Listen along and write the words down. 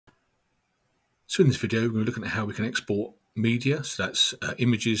So in this video, we're looking at how we can export media, so that's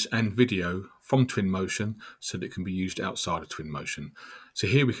images and video from Twinmotion so that it can be used outside of Twinmotion. So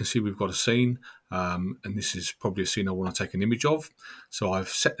here we can see we've got a scene, and this is probably a scene I want to take an image of. So I've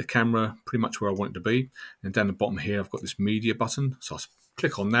set the camera pretty much where I want it to be, and down the bottom here I've got this media button, so I'll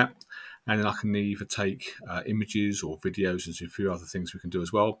click on that, and then I can either take images or videos. There's a few other things we can do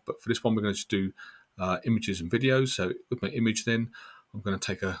as well, but for this one we're going to just do images and videos. So with my image then, I'm going to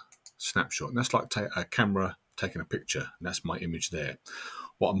take a snapshot, and that's like a camera taking a picture, and that's my image there.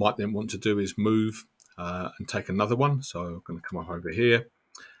 What I might then want to do is move and take another one. So I'm going to come up over here,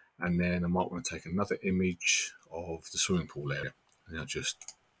 and then I might want to take another image of the swimming pool area, and I'll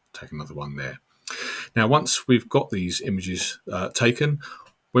just take another one there. Now once we've got these images taken,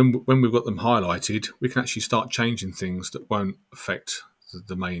 when we've got them highlighted, we can actually start changing things that won't affect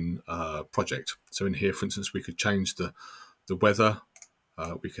the main project. So in here, for instance, we could change the weather.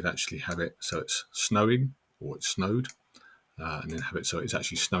 We could actually have it so it's snowing or it's snowed, and then have it so it's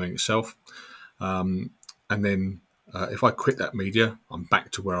actually snowing itself. And then if I quit that media, I'm back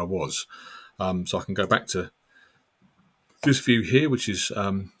to where I was. So I can go back to this view here, which is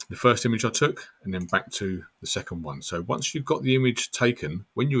the first image I took, and then back to the second one. So once you've got the image taken,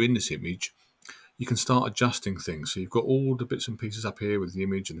 when you're in this image, you can start adjusting things. So you've got all the bits and pieces up here with the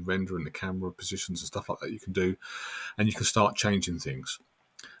image and the render and the camera positions and stuff like that you can do, and you can start changing things.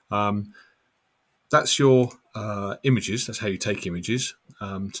 That's your images. That's how you take images.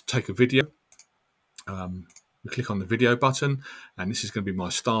 To take a video, we click on the video button, and this is going to be my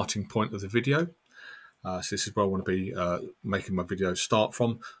starting point of the video. So this is where I want to be making my video start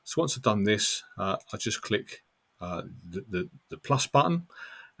from. So once I've done this, I just click the plus button,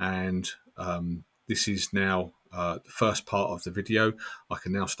 and this is now the first part of the video. I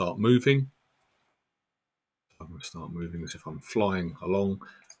can now start moving. I'm going to start moving as if I'm flying along,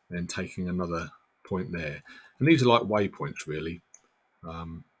 then taking another point there. And these are like waypoints, really.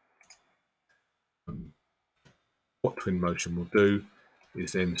 What Twinmotion will do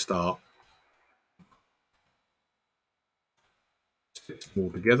is then start stitching them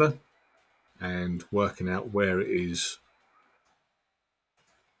all together and working out where it is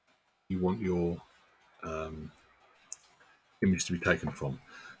you want your image to be taken from.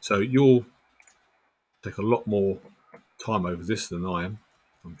 So you'll take a lot more time over this than I am,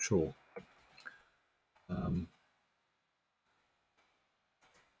 I'm sure. I'm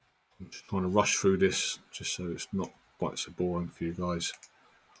just trying to rush through this just so it's not quite so boring for you guys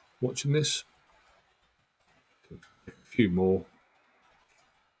watching this. A few more.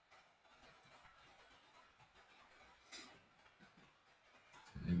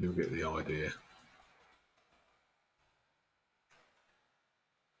 And you'll get the idea.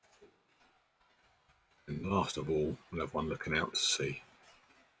 And last of all, we'll have one looking out to sea.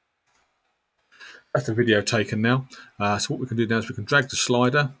 That's the video taken now. So what we can do now is we can drag the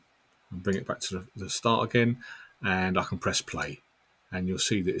slider and bring it back to the start again, and I can press play. And you'll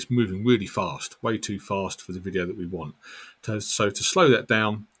see that it's moving really fast, way too fast for the video that we want. So to slow that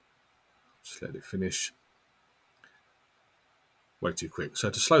down, just let it finish. Way too quick. So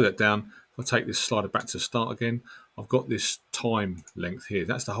to slow that down, if I take this slider back to the start again, I've got this time length here.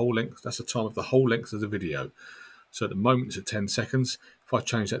 That's the whole length. That's the time of the whole length of the video. So at the moment it's at 10 seconds. If I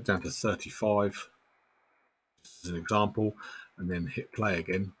change that down to 35, as an example, and then hit play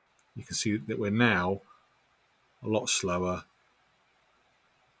again, you can see that we're now a lot slower.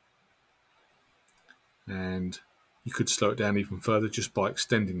 And you could slow it down even further just by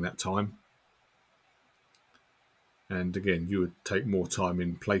extending that time. And again, you would take more time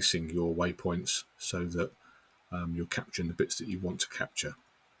in placing your waypoints so that you're capturing the bits that you want to capture.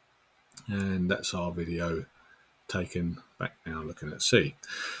 And that's our video taken back now looking at sea.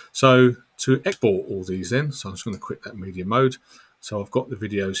 So to export all these then, so I'm just going to quit that media mode. So I've got the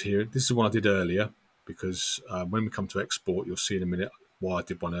videos here. This is one I did earlier because when we come to export, you'll see in a minute why I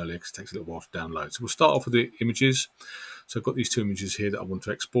did one earlier because it takes a little while to download. So we'll start off with the images. So I've got these two images here that I want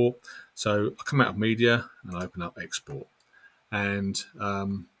to export. So I come out of media and I open up export. And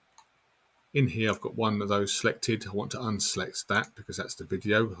in here I've got one of those selected. I want to unselect that because that's the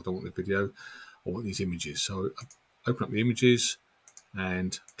video. I don't want the video. I want these images. So I open up the images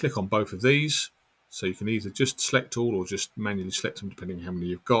and click on both of these. So you can either just select all or just manually select them depending on how many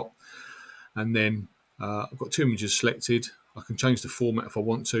you've got. And then I've got two images selected. I can change the format if I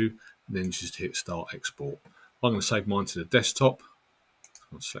want to, and then just hit Start Export. I'm going to save mine to the desktop.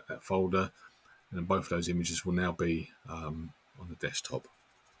 I'll select that folder, and then both of those images will now be on the desktop.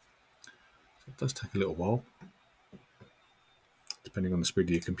 So it does take a little while, depending on the speed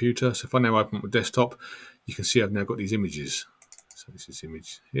of your computer. So if I now open up the desktop, you can see I've now got these images. So this is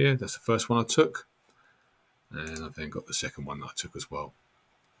image here. That's the first one I took, and I've then got the second one that I took as well.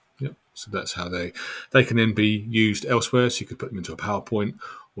 Yep. So that's how they can then be used elsewhere. So you could put them into a PowerPoint,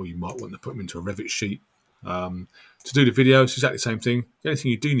 or you might want to put them into a Revit sheet. To do the video, it's exactly the same thing. The only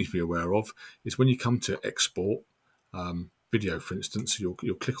thing you do need to be aware of is when you come to export video, for instance, you'll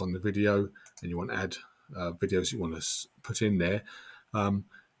click on the video and you want to add videos you want to put in there.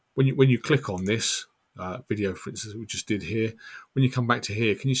 When you click on this video, for instance, we just did here, when you come back to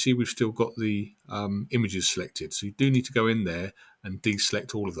here, can you see we've still got the images selected? So you do need to go in there and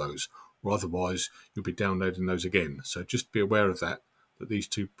deselect all of those, or otherwise you'll be downloading those again. So just be aware of that these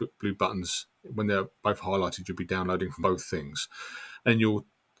two blue buttons, when they're both highlighted, you'll be downloading from both things. And you'll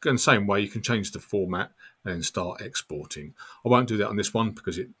go in the same way, you can change the format and start exporting. I won't do that on this one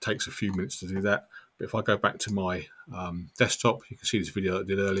because it takes a few minutes to do that. But if I go back to my desktop, you can see this video that I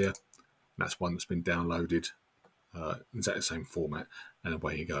did earlier. That's one that's been downloaded, exactly the same format, and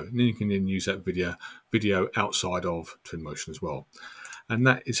away you go. And then you can then use that video outside of Twinmotion as well. And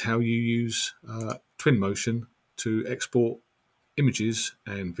that is how you use Twinmotion to export images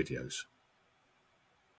and videos.